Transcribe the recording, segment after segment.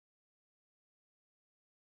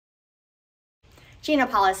Gina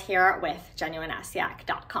Paulus here with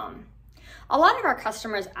GenuineEssiac.com. A lot of our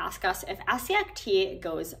customers ask us if Essiac tea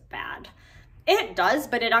goes bad. It does,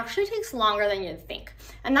 but it actually takes longer than you'd think.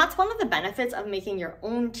 And that's one of the benefits of making your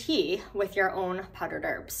own tea with your own powdered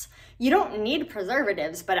herbs. You don't need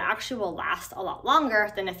preservatives, but it actually will last a lot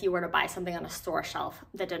longer than if you were to buy something on a store shelf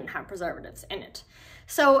that didn't have preservatives in it.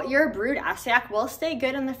 So your brewed Essiac will stay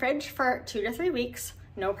good in the fridge for 2 to 3 weeks.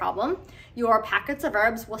 No problem. Your packets of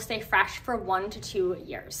herbs will stay fresh for 1 to 2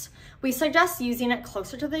 years. We suggest using it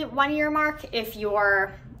closer to the 1 year mark if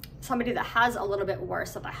you're somebody that has a little bit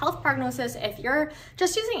worse of a health prognosis. If you're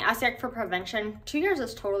just using Essiac for prevention, 2 years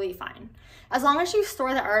is totally fine. As long as you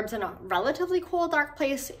store the herbs in a relatively cool, dark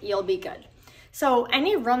place, you'll be good. So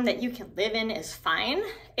any room that you can live in is fine.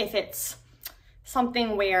 If it's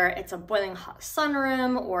something where it's a boiling hot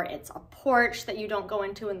sunroom or it's a porch that you don't go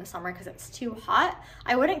into in the summer because it's too hot,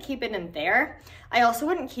 I wouldn't keep it in there. I also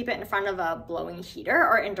wouldn't keep it in front of a blowing heater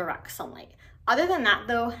or in direct sunlight. Other than that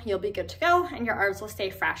though, you'll be good to go and your herbs will stay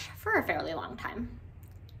fresh for a fairly long time.